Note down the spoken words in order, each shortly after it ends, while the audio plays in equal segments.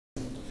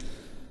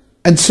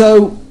And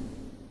so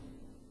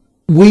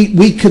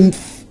we've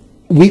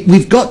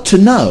got to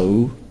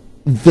know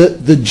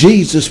that the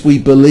Jesus we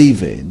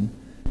believe in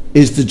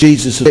is the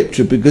Jesus of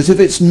Scripture, because if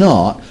it's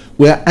not,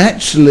 we're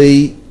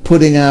actually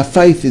putting our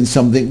faith in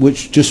something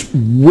which just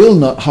will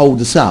not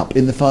hold us up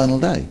in the final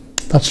day.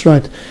 That's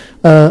right.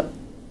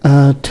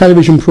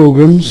 Television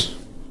programs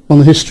on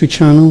the History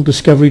Channel,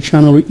 Discovery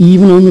Channel, or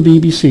even on the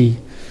BBC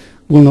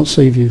will not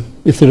save you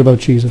if they're about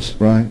Jesus.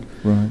 Right,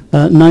 right.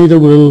 Neither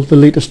will the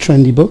latest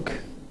trendy book,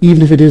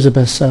 even if it is a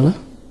bestseller.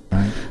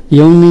 Right.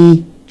 The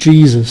only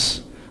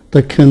Jesus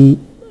that can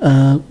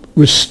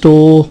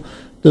restore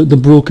the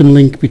broken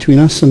link between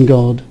us and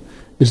God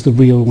is the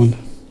real one.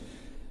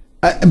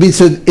 I mean,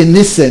 so in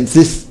this sense,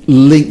 this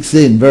links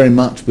in very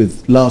much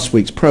with last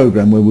week's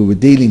program where we were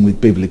dealing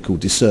with biblical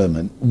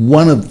discernment.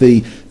 One of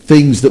the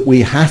things that we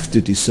have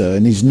to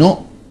discern is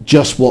not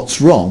just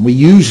what's wrong. We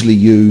usually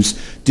use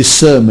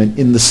discernment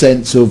in the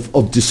sense of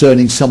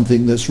discerning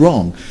something that's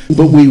wrong.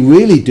 But we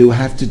really do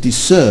have to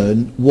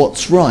discern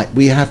what's right.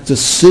 We have to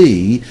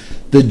see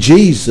the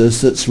Jesus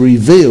that's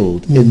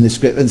revealed in the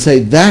script and say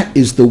that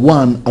is the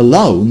one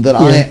alone that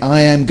I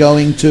am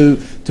going to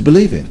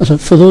believe in. So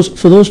for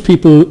those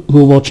people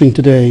who are watching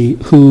today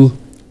who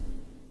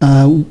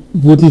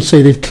wouldn't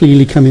say they've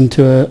clearly come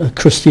into a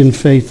Christian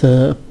faith,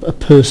 a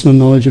personal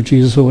knowledge of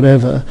Jesus or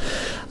whatever,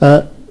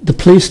 the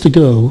place to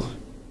go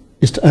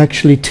is to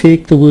actually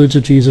take the words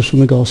of Jesus from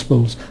the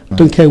Gospels. Right.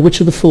 Don't care which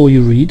of the four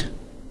you read,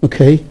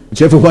 okay?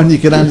 Whichever one you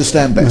can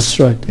understand best. That's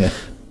right. Yeah.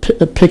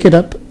 Pick it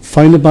up,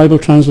 find a Bible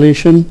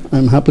translation.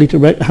 I'm happy to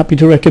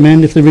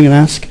recommend, if they ring and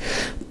ask,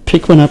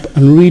 pick one up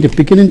and read it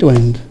beginning to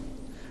end,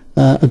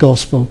 a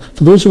Gospel.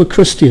 For those who are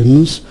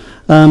Christians,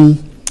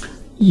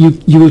 you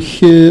will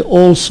hear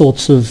all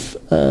sorts of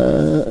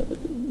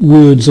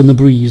words on the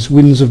breeze,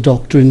 winds of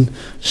doctrine,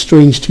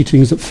 strange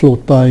teachings that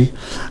float by.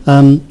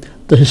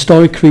 The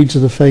historic creeds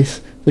of the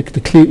faith,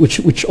 the clear,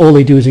 which all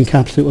they do is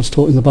encapsulate what's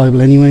taught in the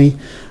Bible anyway.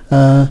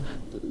 The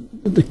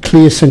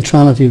clear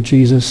centrality of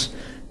Jesus.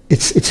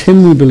 It's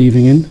him we're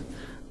believing in.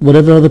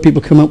 Whatever other people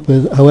come up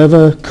with,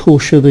 however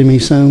kosher they may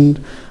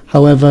sound,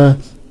 however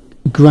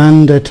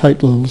grand their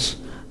titles,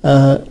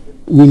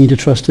 we need to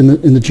trust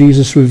in the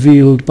Jesus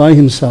revealed by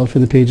himself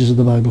in the pages of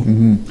the Bible.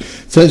 Mm-hmm.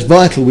 So it's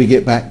vital we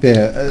get back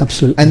there.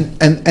 Absolutely.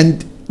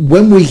 And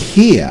when we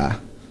hear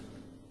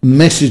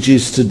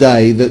messages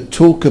today that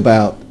talk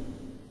about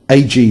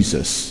a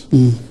Jesus,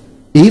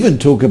 even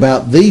talk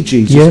about the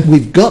Jesus,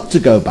 we've got to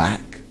go back,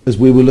 as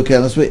we were looking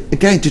at last week,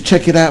 again to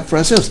check it out for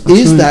ourselves.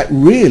 Is that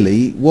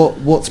really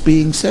what's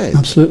being said?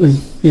 Absolutely,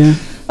 yeah.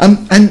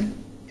 And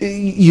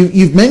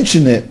you've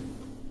mentioned it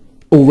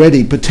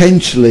already.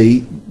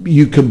 Potentially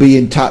you can be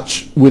in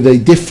touch with a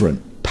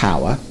different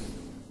power,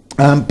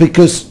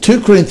 because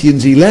 2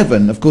 Corinthians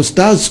 11 of course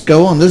does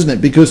go on, doesn't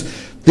it? Because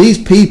these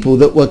people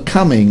that were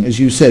coming, as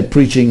you said,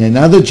 preaching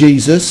another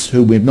Jesus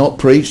who we've not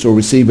preached, or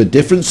receive a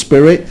different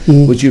spirit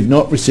which you've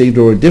not received,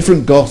 or a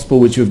different gospel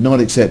which you've not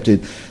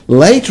accepted.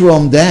 Later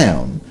on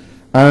down,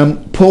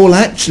 Paul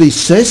actually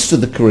says to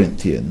the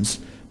Corinthians,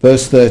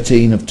 verse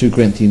 13 of 2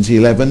 Corinthians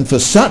 11, "For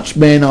such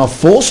men are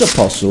false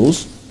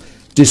apostles,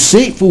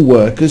 deceitful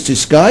workers,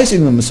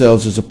 disguising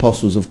themselves as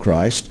apostles of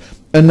Christ,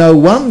 and no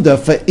wonder,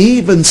 for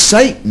even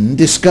Satan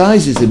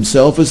disguises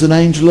himself as an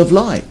angel of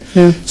light."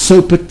 Yeah.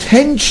 So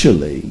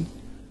potentially,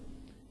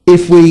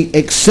 if we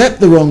accept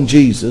the wrong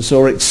Jesus,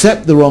 or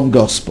accept the wrong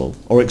gospel,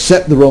 or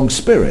accept the wrong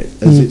spirit,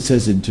 as it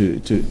says in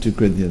 2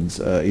 Corinthians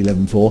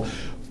 11:4,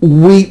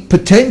 we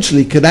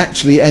potentially could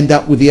actually end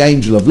up with the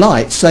angel of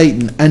light,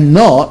 Satan, and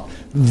not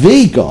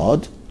the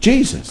God,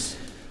 Jesus.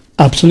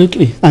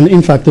 Absolutely. And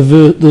in fact, the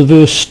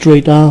verse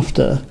straight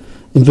after,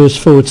 in verse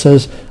 4, it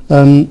says,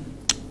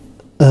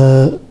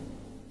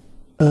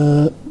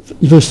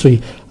 verse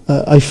 3,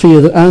 "I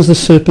fear that as the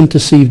serpent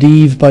deceived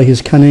Eve by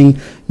his cunning,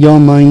 your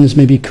minds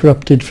may be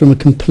corrupted from a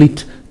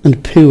complete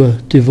and pure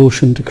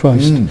devotion to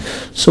Christ."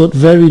 So at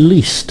very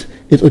least,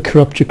 it will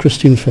corrupt your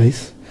Christian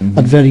faith.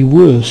 At very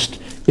worst,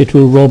 it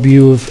will rob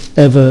you of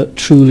ever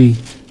truly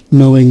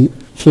knowing,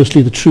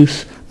 firstly, the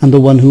truth, and the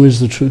one who is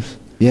the truth,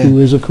 who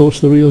is, of course,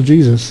 the real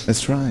Jesus.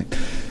 That's right.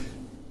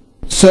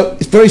 So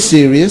it's very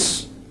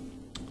serious,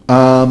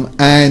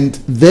 and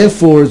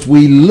therefore, as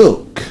we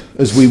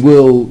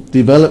will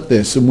develop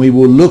this, and we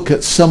will look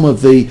at some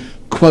of the,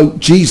 quote,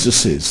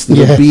 Jesuses that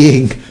are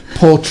being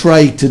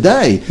portrayed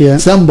today,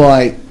 some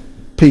by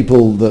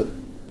people that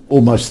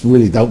almost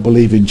really don't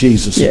believe in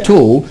Jesus at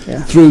all,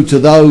 through to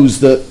those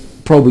that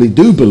probably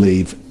do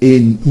believe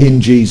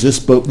in Jesus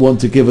but want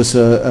to give us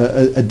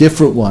a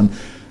different one.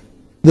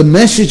 The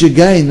message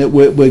again that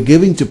we're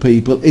giving to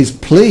people is,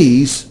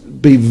 please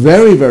be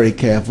very, very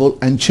careful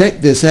and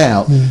check this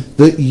out,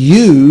 that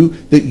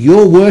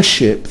your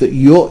worship,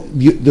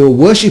 the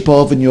worship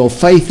of and your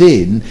faith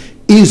in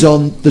is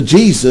on the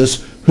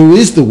Jesus who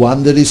is the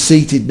one that is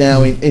seated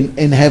now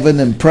in heaven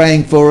and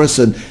praying for us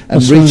and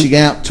reaching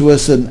out to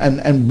us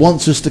and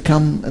wants us to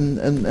come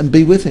and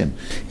be with him.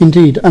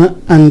 Indeed.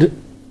 And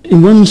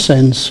in one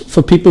sense,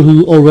 for people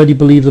who already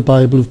believe the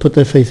Bible, who've put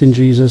their faith in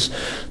Jesus,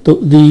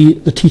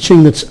 the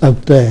teaching that's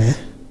out there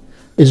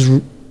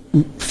is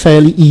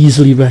fairly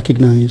easily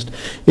recognised.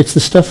 It's the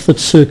stuff that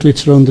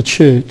circulates around the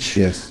church,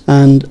 Yes.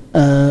 and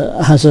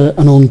has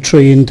an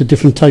entree into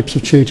different types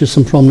of churches,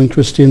 some prominent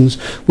Christians,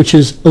 which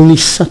is only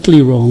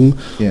subtly wrong,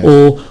 Yes.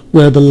 or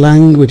where the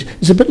language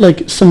is a bit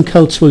like some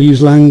cults will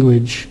use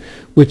language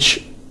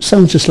which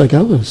sounds just like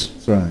ours.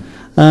 That's right.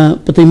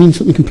 But they mean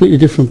something completely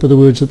different by the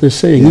words that they're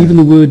saying. Yeah. Even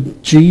the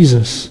word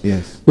Jesus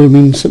Yes. will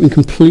mean something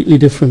completely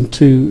different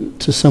to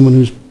someone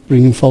who's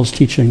bringing false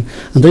teaching.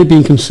 And they're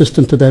being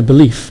consistent to their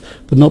belief,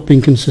 but not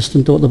being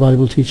consistent to what the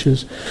Bible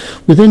teaches.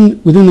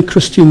 Within the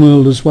Christian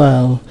world as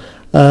well,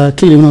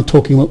 clearly we're not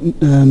talking about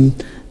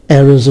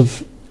errors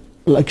of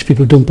like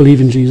people who don't believe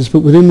in Jesus, but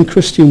within the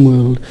Christian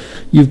world,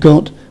 you've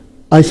got,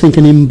 I think,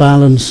 an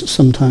imbalance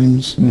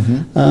sometimes.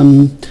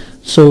 Mm-hmm.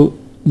 So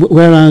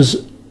whereas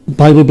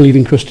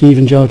Bible-believing Christian,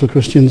 evangelical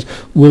Christians,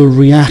 will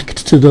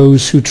react to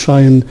those who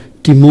try and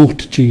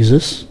demote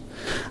Jesus,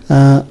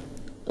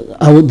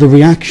 the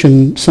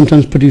reaction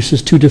sometimes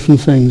produces two different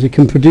things. It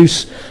can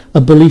produce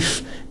a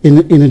belief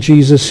in a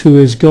Jesus who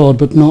is God,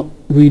 but not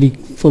really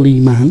fully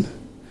man.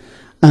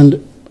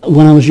 And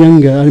when I was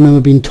younger, I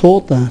remember being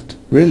taught that.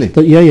 Really?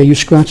 That, you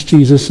scratch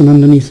Jesus and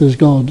underneath is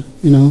God,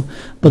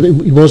 But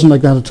it wasn't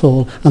like that at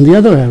all. And the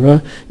other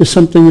error is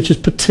something which is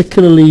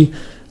particularly,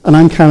 and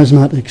I'm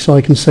charismatic, so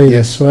I can say Yes.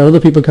 this, where other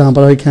people can't,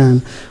 but I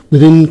can.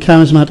 Within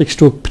charismatic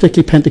stroke,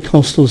 particularly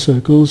Pentecostal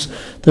circles,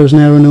 there is an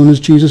error known as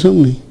Jesus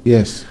only,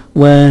 Yes.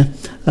 where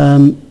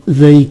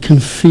they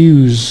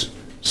confuse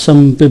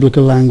some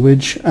biblical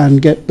language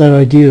and get their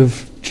idea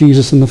of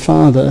Jesus and the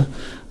Father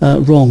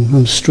wrong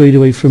and strayed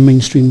away from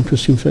mainstream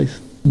Christian faith.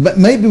 But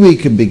maybe we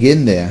can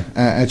begin there,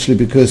 actually,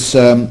 because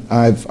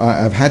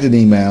I've had an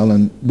email,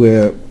 and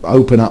we'll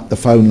open up the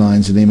phone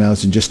lines and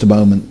emails in just a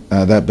moment.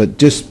 But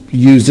just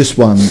use this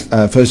one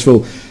first of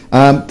all.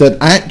 That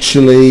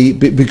actually,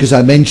 because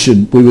I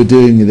mentioned we were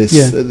doing this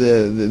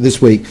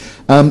this week,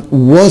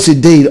 was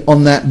indeed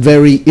on that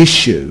very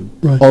issue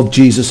of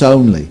Jesus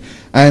only.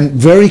 And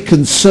very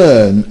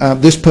concerned,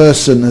 this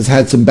person has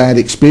had some bad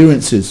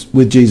experiences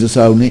with Jesus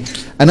only.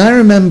 And I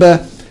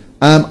remember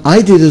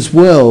I did as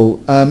well,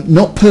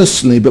 not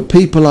personally, but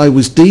people I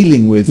was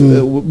dealing with,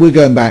 we're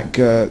going back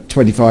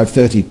 25,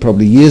 30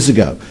 probably years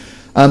ago,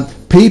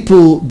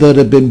 people that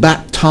had been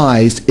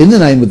baptized in the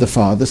name of the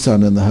Father,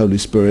 Son and the Holy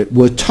Spirit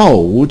were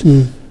told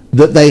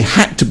that they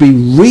had to be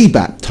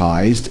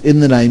rebaptized in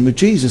the name of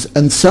Jesus.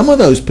 And some of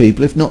those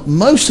people, if not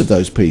most of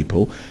those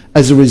people,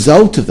 as a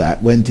result of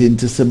that, went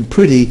into some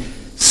pretty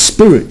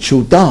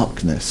spiritual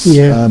darkness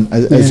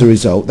as a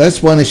result.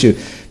 That's one issue.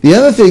 The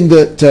other thing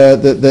that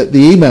the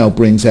email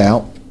brings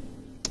out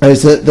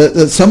is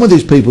that some of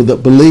these people that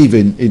believe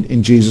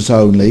in Jesus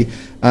only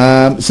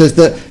says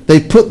that they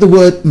put the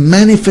word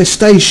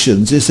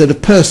manifestations instead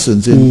of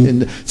persons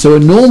in so a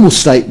normal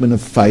statement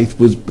of faith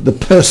was the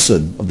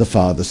person of the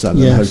Father, Son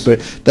and the Holy Spirit.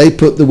 They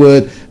put the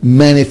word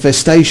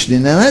manifestation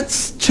in. Now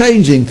that's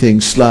changing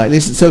things slightly.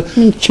 So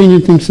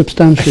changing things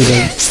substantially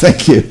though.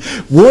 Thank you.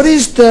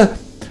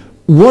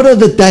 What are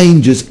the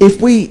dangers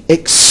if we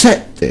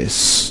accept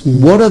this?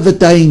 What are the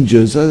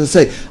dangers? As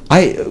I say,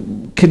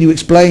 can you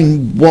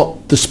explain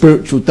what the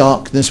spiritual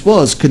darkness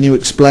was? Can you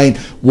explain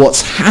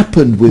what's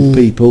happened with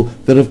people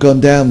that have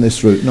gone down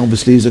this route? And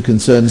obviously is a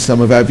concern to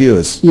some of our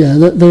viewers. Yeah,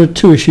 there are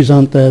two issues,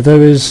 aren't there?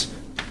 There is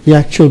the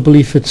actual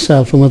belief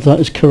itself and whether that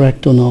is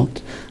correct or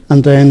not,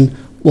 and then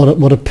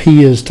what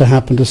appears to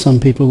happen to some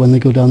people when they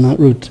go down that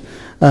route.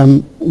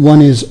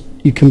 One is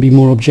you can be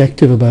more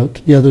objective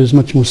about, the other is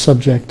much more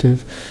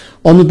subjective.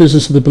 On the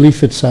business of the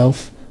belief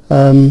itself,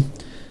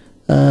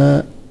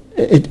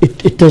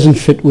 it doesn't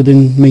fit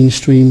within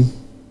mainstream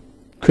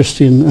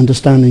Christian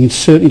understanding. It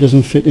certainly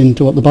doesn't fit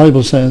into what the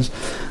Bible says.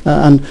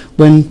 And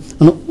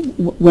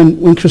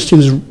when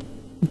Christians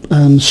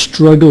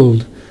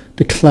struggled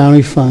to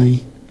clarify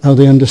how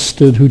they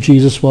understood who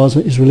Jesus was,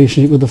 his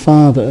relationship with the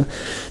Father,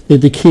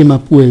 they came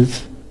up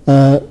with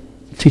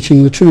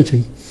teaching the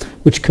Trinity,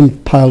 which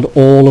compiled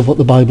all of what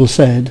the Bible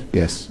said.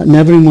 Yes.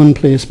 Never in one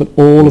place, but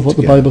all of what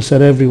the Bible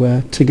said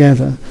everywhere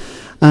together.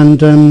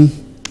 And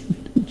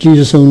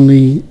Jesus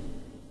only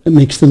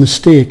makes the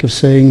mistake of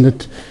saying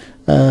that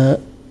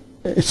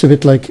it's a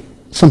bit like,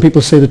 some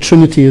people say the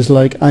Trinity is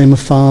like, I am a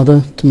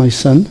father to my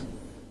son.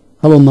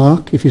 Hello,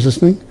 Mark, if he's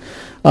listening.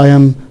 I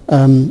am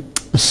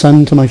a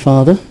son to my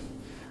father.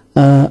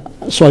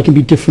 So I can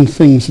be different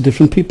things to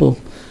different people.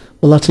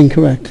 Well, that's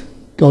incorrect.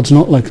 God's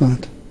not like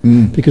that.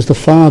 Because the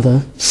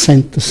Father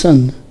sent the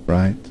Son.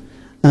 Right.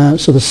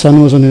 So the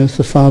Son was on earth,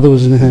 the Father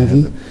was in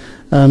heaven.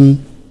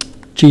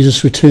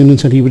 Jesus returned and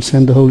said he would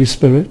send the Holy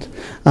Spirit.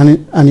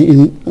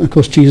 And of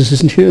course, Jesus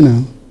isn't here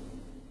now.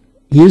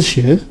 He is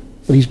here,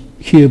 but he's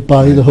here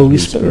by the Holy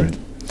Spirit.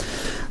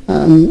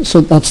 So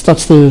that's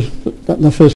the first